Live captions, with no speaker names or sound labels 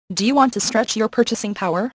Do you want to stretch your purchasing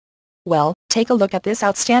power? Well, take a look at this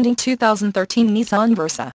outstanding 2013 Nissan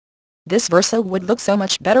Versa. This Versa would look so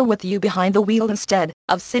much better with you behind the wheel instead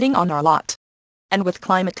of sitting on our lot. And with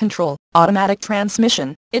climate control, automatic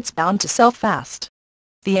transmission, it's bound to sell fast.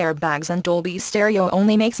 The airbags and Dolby stereo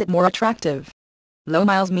only makes it more attractive. Low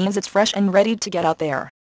miles means it's fresh and ready to get out there.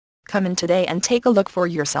 Come in today and take a look for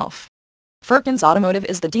yourself. Firkins Automotive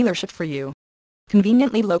is the dealership for you.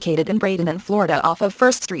 Conveniently located in Bradenton, Florida off of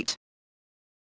 1st Street.